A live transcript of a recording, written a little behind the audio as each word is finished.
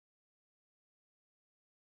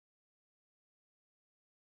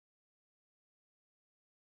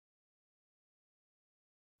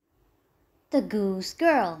The Goose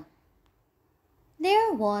Girl.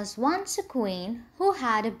 There was once a queen who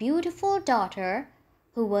had a beautiful daughter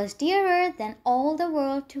who was dearer than all the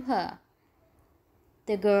world to her.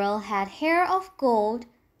 The girl had hair of gold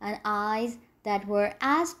and eyes that were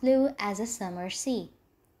as blue as a summer sea.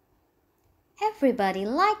 Everybody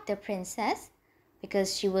liked the princess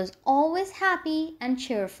because she was always happy and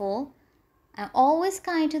cheerful and always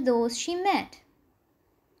kind to those she met.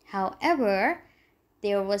 However,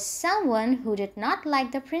 there was someone who did not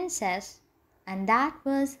like the princess, and that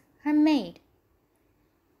was her maid.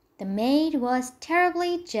 The maid was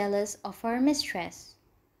terribly jealous of her mistress.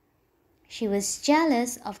 She was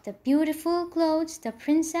jealous of the beautiful clothes the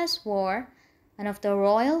princess wore and of the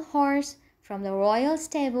royal horse from the royal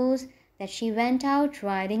stables that she went out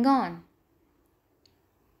riding on.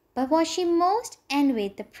 But what she most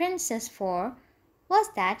envied the princess for was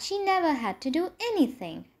that she never had to do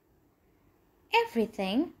anything.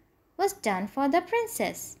 Everything was done for the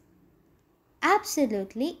princess.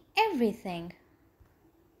 Absolutely everything.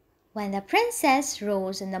 When the princess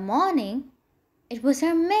rose in the morning, it was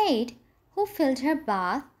her maid who filled her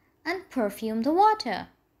bath and perfumed the water.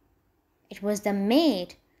 It was the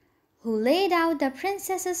maid who laid out the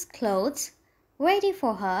princess's clothes ready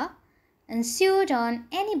for her and sewed on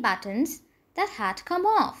any buttons that had come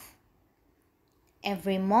off.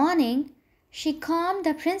 Every morning she combed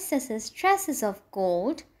the princess's tresses of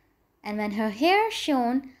gold, and when her hair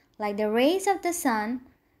shone like the rays of the sun,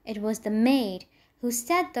 it was the maid who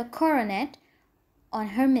set the coronet on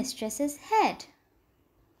her mistress's head.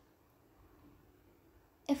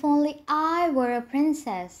 If only I were a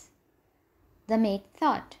princess, the maid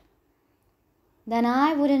thought, then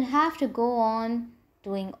I wouldn't have to go on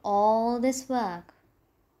doing all this work.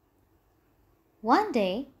 One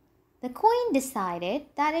day, the queen decided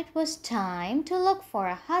that it was time to look for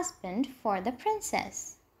a husband for the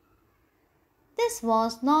princess. This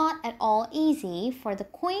was not at all easy, for the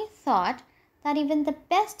queen thought that even the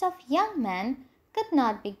best of young men could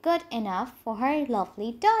not be good enough for her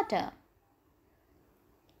lovely daughter.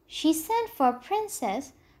 She sent for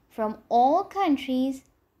princes from all countries,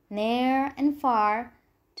 near and far,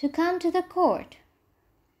 to come to the court.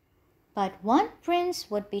 But one prince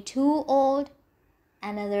would be too old,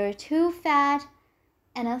 another too fat,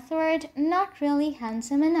 and a third not really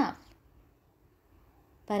handsome enough.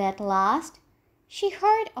 But at last she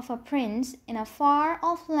heard of a prince in a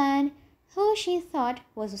far-off land who she thought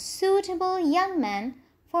was a suitable young man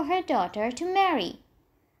for her daughter to marry,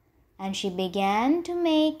 and she began to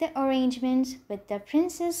make the arrangements with the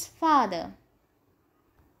prince's father.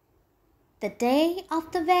 The day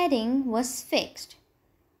of the wedding was fixed,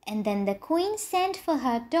 and then the queen sent for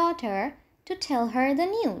her daughter to tell her the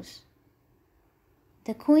news.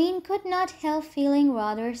 The queen could not help feeling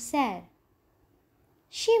rather sad.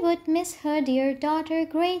 She would miss her dear daughter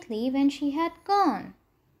greatly when she had gone.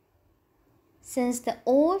 Since the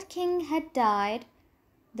old king had died,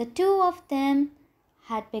 the two of them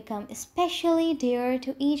had become especially dear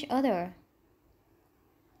to each other.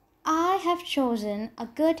 "I have chosen a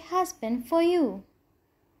good husband for you,"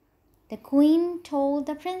 the queen told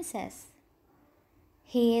the princess.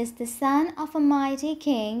 "He is the son of a mighty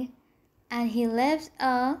king, and he lives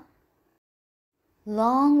a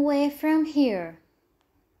long way from here."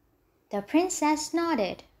 The princess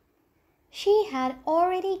nodded. She had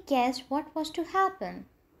already guessed what was to happen,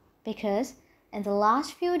 because in the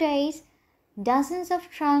last few days dozens of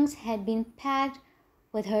trunks had been packed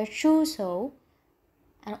with her trousseau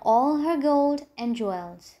and all her gold and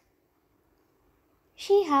jewels.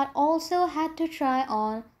 She had also had to try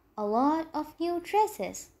on a lot of new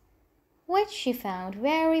dresses, which she found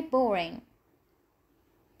very boring.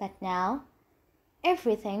 But now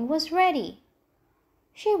everything was ready.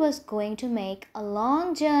 She was going to make a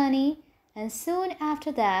long journey, and soon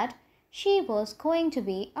after that she was going to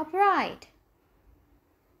be a bride.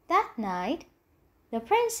 That night, the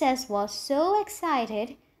princess was so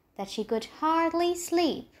excited that she could hardly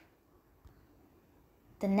sleep.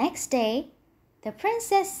 The next day, the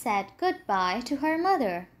princess said goodbye to her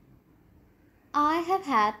mother. "I have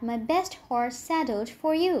had my best horse saddled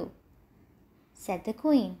for you," said the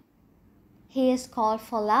queen. "He is called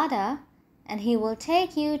Falada, and he will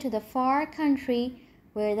take you to the far country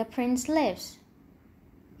where the prince lives.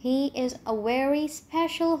 He is a very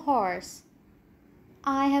special horse.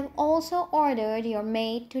 I have also ordered your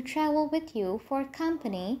maid to travel with you for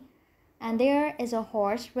company, and there is a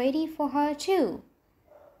horse ready for her too.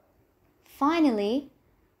 Finally,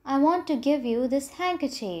 I want to give you this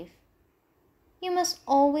handkerchief. You must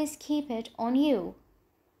always keep it on you,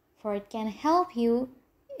 for it can help you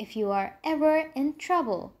if you are ever in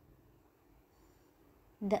trouble."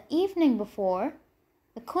 The evening before,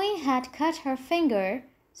 the queen had cut her finger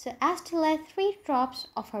so as to let 3 drops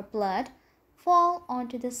of her blood fall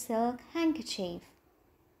onto the silk handkerchief.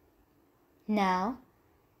 Now,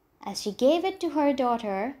 as she gave it to her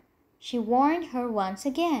daughter, she warned her once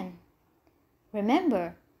again,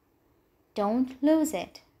 "Remember, don't lose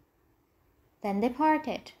it." Then they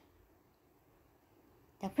parted.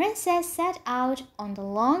 The princess set out on the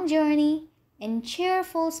long journey in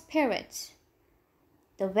cheerful spirits.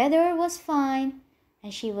 The weather was fine,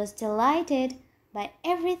 and she was delighted by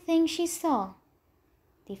everything she saw: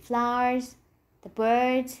 the flowers, the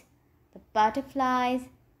birds, the butterflies,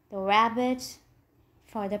 the rabbits,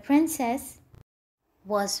 for the princess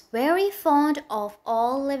was very fond of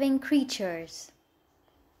all living creatures.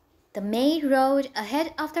 The maid rode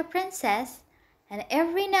ahead of the princess, and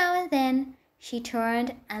every now and then she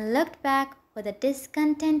turned and looked back with a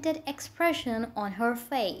discontented expression on her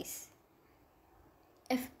face.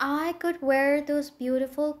 "If I could wear those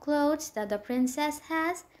beautiful clothes that the princess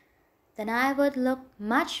has, then I would look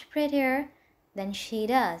much prettier than she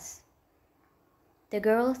does," the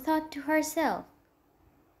girl thought to herself.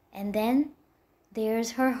 "And then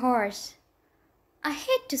there's her horse. I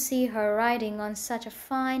hate to see her riding on such a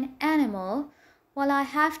fine animal while I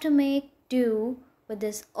have to make do with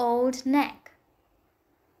this old neck.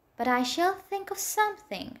 But I shall think of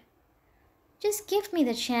something. Just give me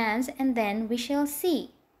the chance and then we shall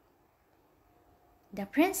see." The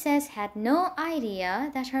princess had no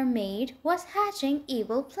idea that her maid was hatching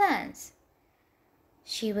evil plans.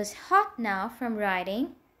 She was hot now from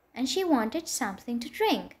riding, and she wanted something to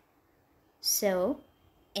drink. So,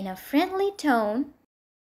 in a friendly tone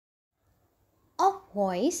of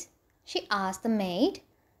voice, she asked the maid,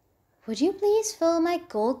 "Would you please fill my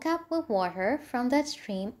gold cup with water from that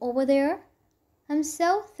stream over there? I'm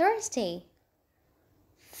so thirsty."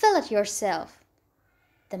 "Fill it yourself,"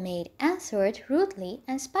 the maid answered rudely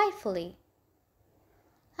and spitefully.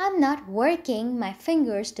 "I'm not working my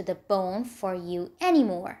fingers to the bone for you any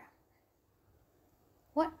more."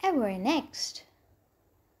 Whatever next?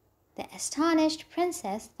 The astonished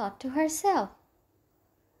princess thought to herself.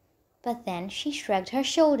 But then she shrugged her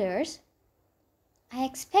shoulders. "I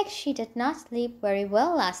expect she did not sleep very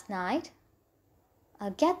well last night.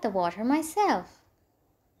 I'll get the water myself."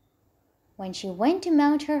 When she went to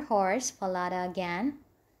mount her horse Falada again,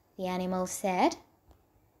 the animal said,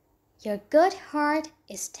 "Your good heart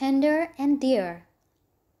is tender and dear,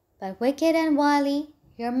 but wicked and wily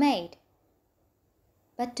your maid.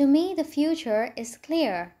 But to me the future is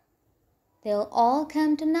clear. They'll all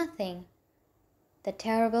come to nothing, the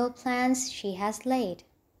terrible plans she has laid."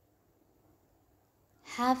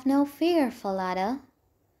 "Have no fear, Falada,"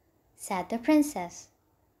 said the princess.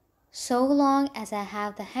 "So long as I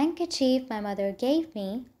have the handkerchief my mother gave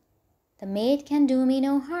me, the maid can do me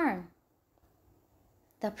no harm."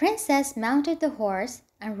 The princess mounted the horse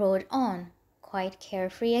and rode on, quite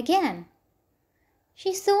carefree again.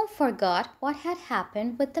 She soon forgot what had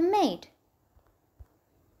happened with the maid.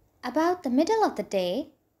 About the middle of the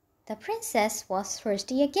day, the princess was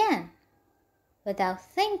thirsty again. Without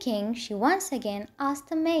thinking, she once again asked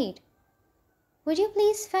the maid, "Would you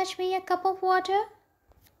please fetch me a cup of water?"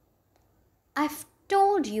 "I've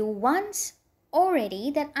told you once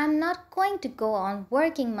already that I'm not going to go on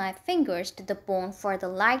working my fingers to the bone for the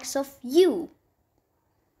likes of you."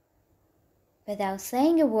 Without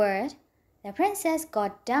saying a word, the princess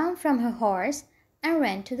got down from her horse and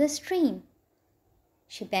ran to the stream.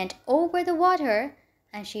 She bent over the water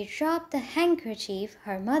and she dropped the handkerchief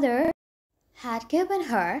her mother had given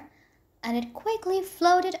her, and it quickly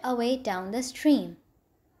floated away down the stream.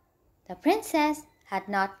 The princess had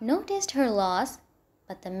not noticed her loss,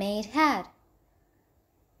 but the maid had.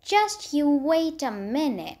 "Just you wait a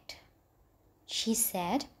minute," she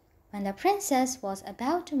said when the princess was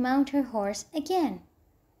about to mount her horse again.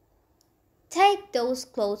 "Take those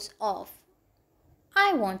clothes off.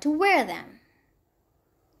 I want to wear them."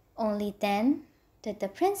 Only then did the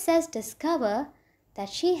princess discover that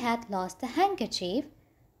she had lost the handkerchief,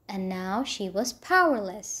 and now she was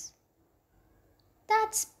powerless.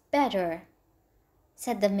 "That's better,"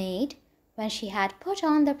 said the maid when she had put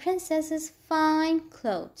on the princess's fine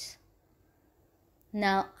clothes.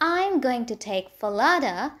 "Now I'm going to take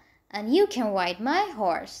Falada and you can ride my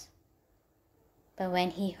horse." But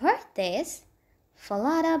when he heard this,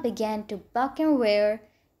 Falada began to buck and rear,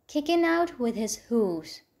 kicking out with his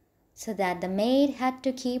hoofs, so that the maid had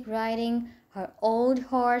to keep riding her old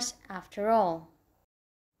horse after all.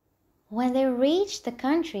 When they reached the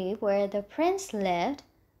country where the prince lived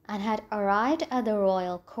and had arrived at the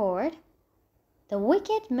royal court, the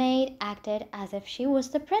wicked maid acted as if she was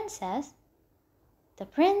the princess. The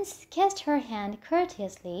prince kissed her hand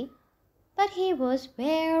courteously, but he was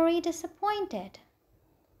very disappointed.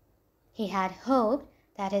 He had hoped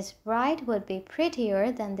that his bride would be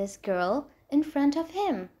prettier than this girl in front of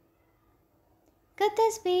him. Could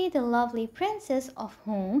this be the lovely princess of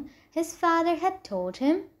whom his father had told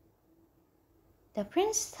him? The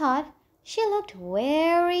prince thought she looked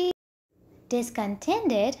very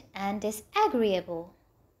discontented and disagreeable.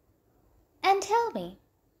 "And tell me,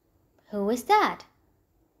 who is that?"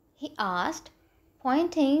 he asked,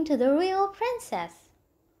 pointing to the real princess.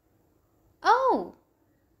 "Oh,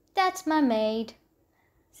 that's my maid,"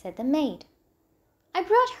 said the maid. "I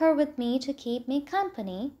brought her with me to keep me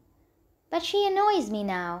company, but she annoys me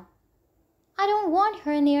now. I don't want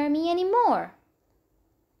her near me any more.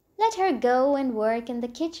 Let her go and work in the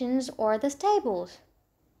kitchens or the stables."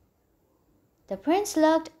 The prince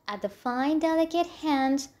looked at the fine, delicate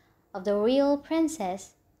hands of the real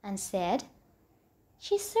princess and said,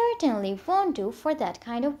 "She certainly won't do for that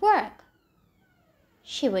kind of work.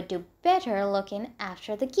 She would do better looking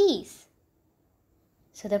after the geese."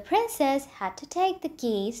 So the princess had to take the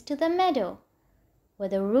geese to the meadow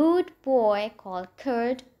with a rude boy called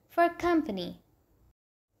Kurt for company.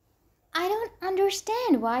 "I don't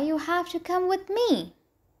understand why you have to come with me,"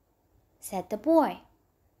 said the boy.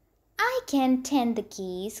 "I can tend the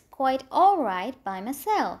geese quite all right by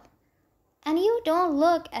myself, and you don't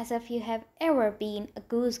look as if you have ever been a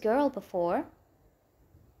goose girl before."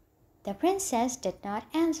 The princess did not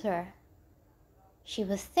answer. She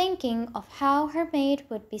was thinking of how her maid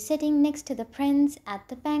would be sitting next to the prince at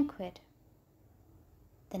the banquet.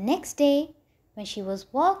 The next day, when she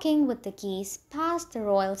was walking with the geese past the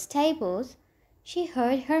royal stables, she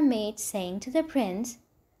heard her maid saying to the prince,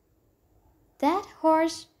 "That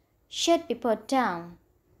horse should be put down."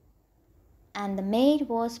 And the maid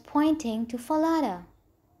was pointing to Falada.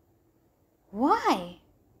 "Why?"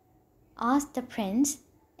 asked the prince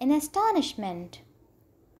in astonishment.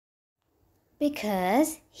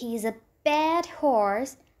 "Because he is a bad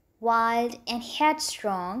horse, wild and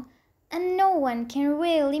headstrong, and no one can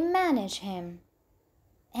really manage him,"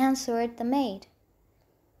 answered the maid.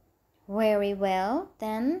 "Very well,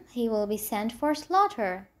 then he will be sent for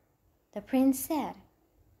slaughter," the prince said.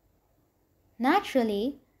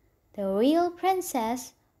 Naturally, the real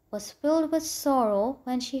princess was filled with sorrow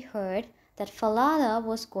when she heard that Falada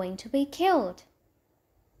was going to be killed.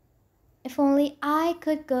 "If only I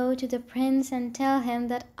could go to the prince and tell him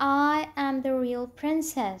that I am the real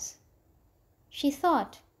princess," she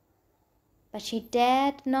thought. But she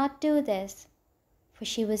dared not do this, for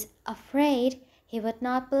she was afraid he would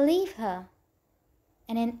not believe her.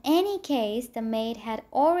 And in any case, the maid had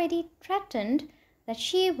already threatened that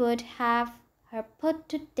she would have her put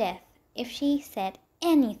to death if she said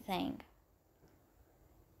anything.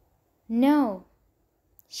 No,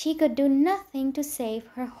 she could do nothing to save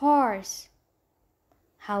her horse.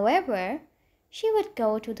 However, she would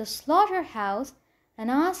go to the slaughterhouse and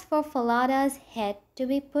ask for Falada's head to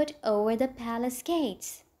be put over the palace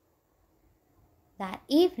gates. That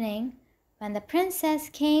evening, when the princess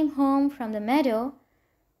came home from the meadow,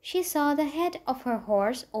 she saw the head of her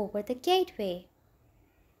horse over the gateway.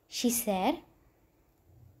 She said,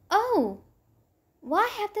 "Oh, why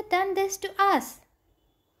have they done this to us?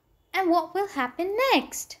 And what will happen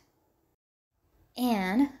next?"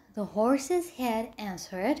 And the horse's head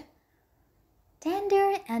answered,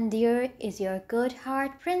 "Tender and dear is your good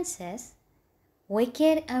heart, princess.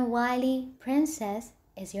 Wicked and wily princess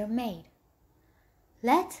is your maid.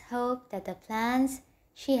 Let's hope that the plans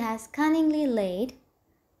she has cunningly laid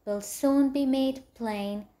will soon be made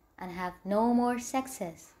plain and have no more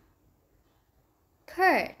success."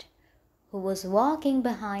 Kurt, who was walking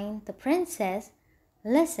behind the princess,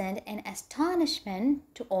 listened in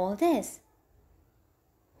astonishment to all this.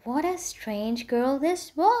 What a strange girl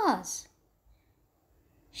this was!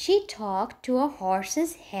 She talked to a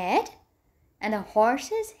horse's head, and a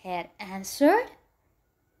horse's head answered.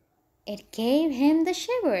 It gave him the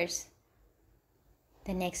shivers.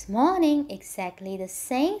 The next morning, exactly the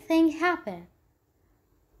same thing happened.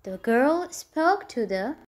 The girl spoke to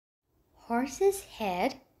the horse's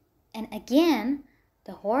head, and again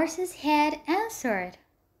the horse's head answered.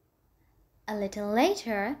 A little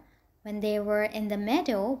later, when they were in the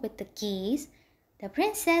meadow with the geese, the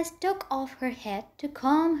princess took off her head to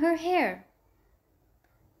comb her hair.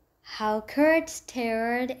 How Kurt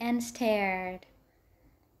stared and stared!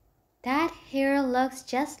 "That hair looks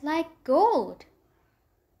just like gold,"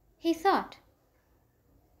 he thought.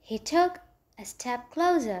 He took a step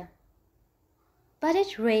closer. "But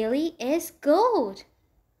it really is gold.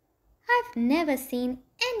 I've never seen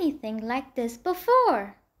anything like this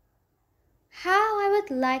before." How I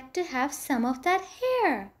would like to have some of that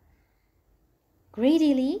hair!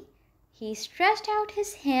 Greedily, he stretched out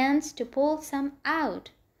his hands to pull some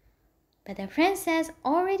out. But the princess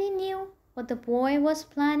already knew what the boy was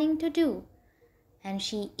planning to do, and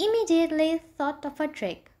she immediately thought of a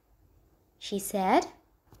trick. She said,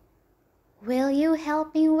 "Will you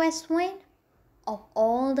help me, West Wind? Of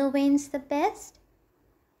all the winds the best?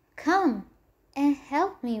 Come and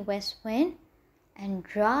help me, West Wind, and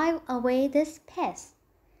drive away this pest.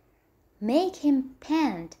 Make him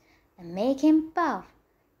pant and make him puff,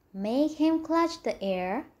 make him clutch the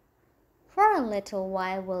air. For a little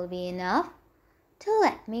while will be enough to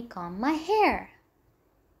let me comb my hair."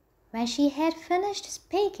 When she had finished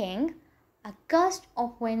speaking, a gust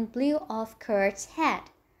of wind blew off Kurt's hat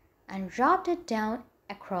and dropped it down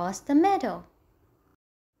across the meadow.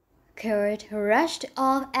 Kurt rushed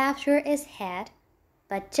off after his hat,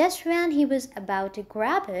 but just when he was about to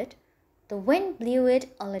grab it, the wind blew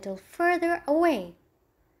it a little further away.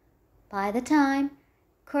 By the time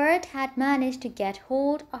Kurt had managed to get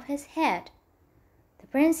hold of his hat, the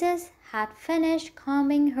princess had finished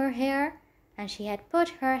combing her hair and she had put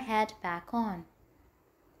her hat back on.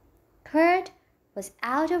 Kurt was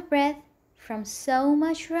out of breath from so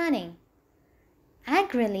much running.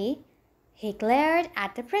 Angrily, he glared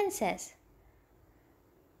at the princess.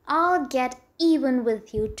 "I'll get even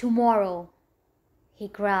with you tomorrow," he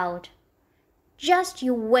growled. "Just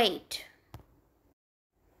you wait."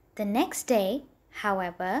 The next day,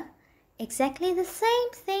 however, exactly the same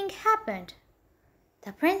thing happened.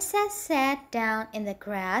 The princess sat down in the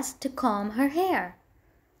grass to comb her hair.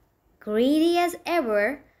 Greedy as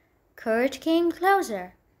ever, Kurt came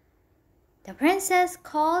closer. The princess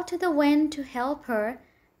called to the wind to help her,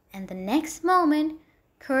 and the next moment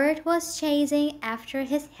Kurt was chasing after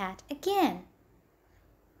his hat again.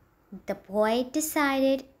 The boy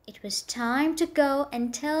decided it was time to go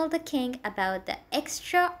and tell the king about the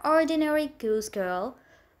extraordinary goose girl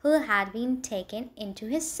who had been taken into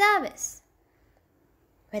his service.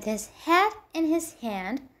 With his hat in his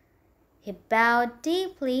hand, he bowed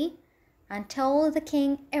deeply and told the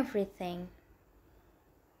king everything.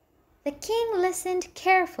 The king listened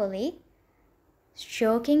carefully,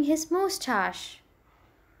 stroking his moustache.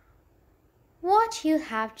 "What you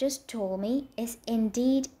have just told me is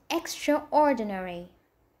indeed extraordinary,"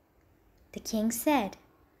 the king said.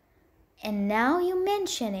 "And now you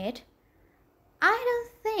mention it, I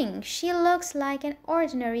don't think she looks like an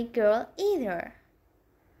ordinary girl either.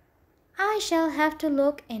 I shall have to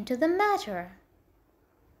look into the matter."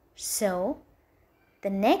 So, the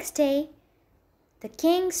next day, the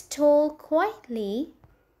king stole quietly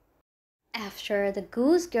after the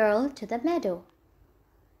goose girl to the meadow.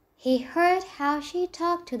 He heard how she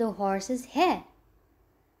talked to the horse's head.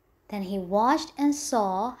 Then he watched and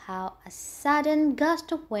saw how a sudden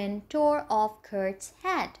gust of wind tore off Kurt's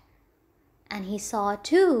hat, and he saw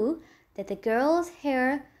too that the girl's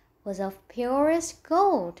hair was of purest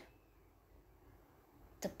gold.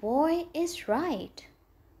 "The boy is right,"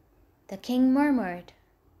 the king murmured.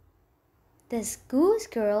 "This goose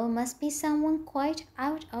girl must be someone quite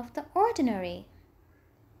out of the ordinary."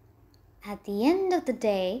 At the end of the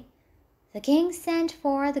day, the king sent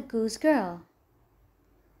for the goose girl.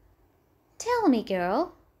 "Tell me,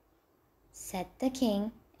 girl," said the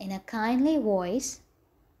king in a kindly voice,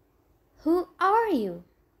 "who are you?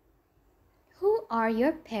 Who are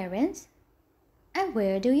your parents? And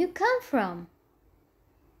where do you come from?"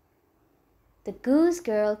 The goose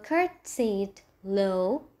girl curtsied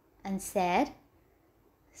low and said,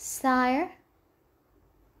 "Sire,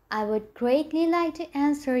 I would greatly like to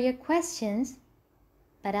answer your questions,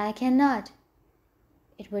 but I cannot.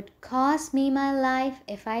 It would cost me my life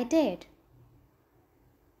if I did.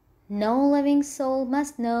 No living soul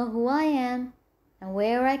must know who I am and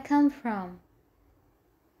where I come from."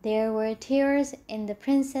 There were tears in the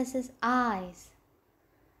princess's eyes.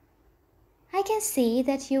 "I can see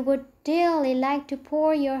that you would dearly like to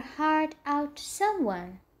pour your heart out to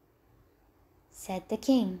someone," said the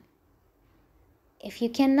king. "If you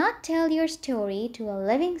cannot tell your story to a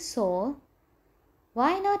living soul,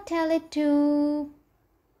 why not tell it to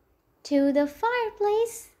the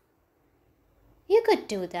fireplace? You could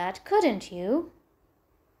do that, couldn't you?"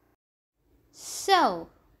 So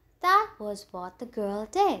that was what the girl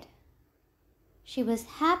did. She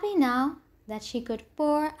was happy now that she could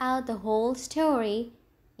pour out the whole story,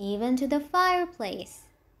 even to the fireplace.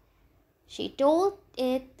 She told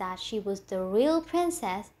it that she was the real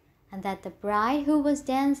princess and that the bride who was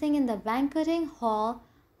dancing in the banqueting hall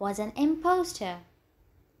was an impostor.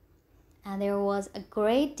 And there was a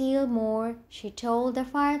great deal more she told the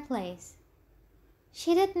fireplace.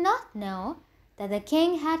 She did not know that the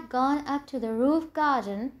king had gone up to the roof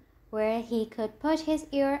garden, where he could put his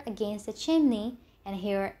ear against the chimney and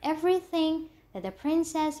hear everything that the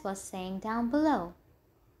princess was saying down below.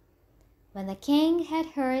 When the king had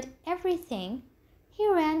heard everything, he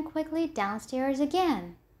ran quickly downstairs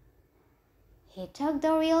again. He took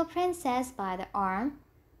the real princess by the arm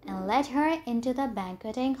and led her into the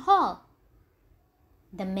banqueting hall.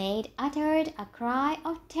 The maid uttered a cry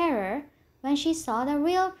of terror when she saw the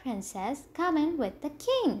real princess coming with the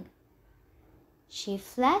king. She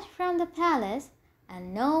fled from the palace,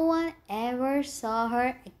 and no one ever saw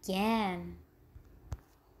her again.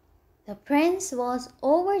 The prince was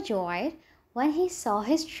overjoyed when he saw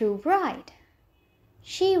his true bride.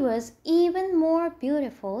 She was even more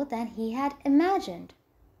beautiful than he had imagined.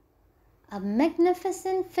 A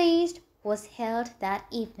magnificent feast was held that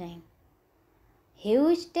evening.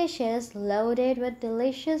 Huge dishes loaded with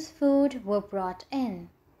delicious food were brought in.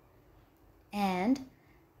 And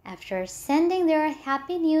after sending their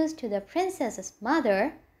happy news to the princess's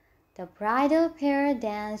mother, the bridal pair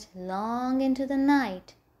danced long into the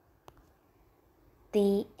night.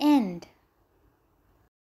 The end.